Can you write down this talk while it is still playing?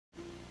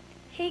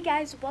Hey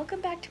guys, welcome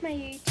back to my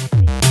YouTube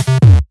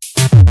video.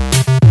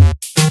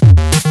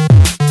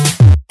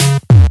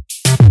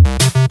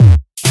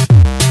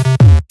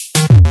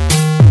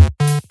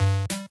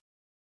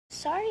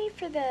 Sorry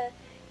for the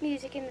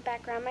music in the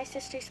background, my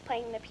sister's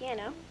playing the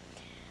piano.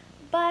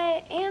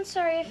 And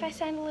sorry if I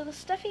sound a little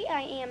stuffy,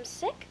 I am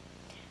sick.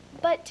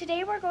 But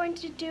today we're going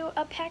to do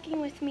a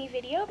packing with me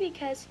video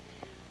because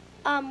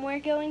we're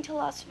going to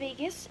Las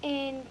Vegas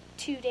in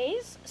 2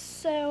 days,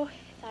 so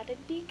I thought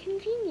it'd be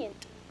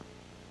convenient.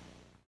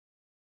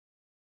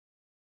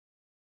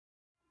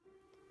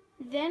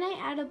 Then I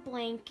add a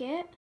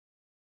blanket.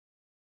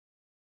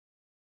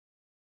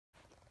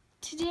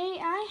 Today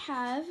I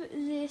have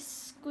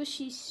this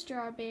squishy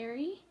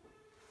strawberry,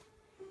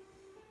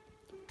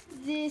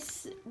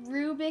 this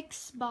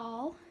Rubik's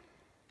ball,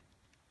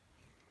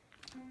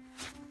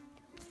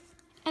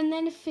 and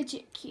then a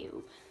fidget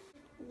cube.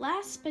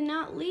 Last but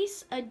not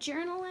least, a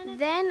journal in it.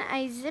 Then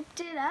I zipped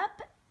it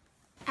up,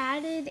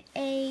 added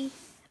a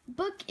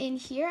book in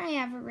here. I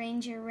have a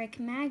Ranger Rick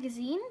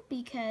magazine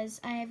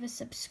because I have a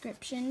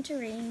subscription to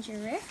Ranger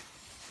Rick.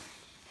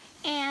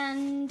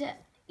 And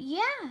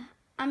yeah,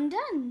 I'm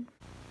done.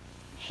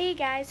 Hey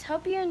guys,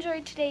 hope you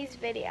enjoyed today's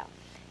video.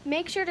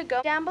 Make sure to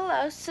go down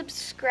below,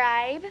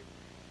 subscribe,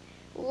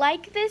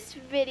 like this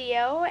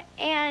video,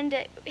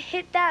 and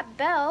hit that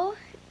bell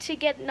to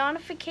get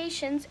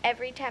notifications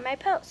every time I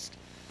post.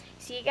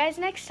 See you guys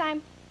next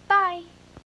time. Bye.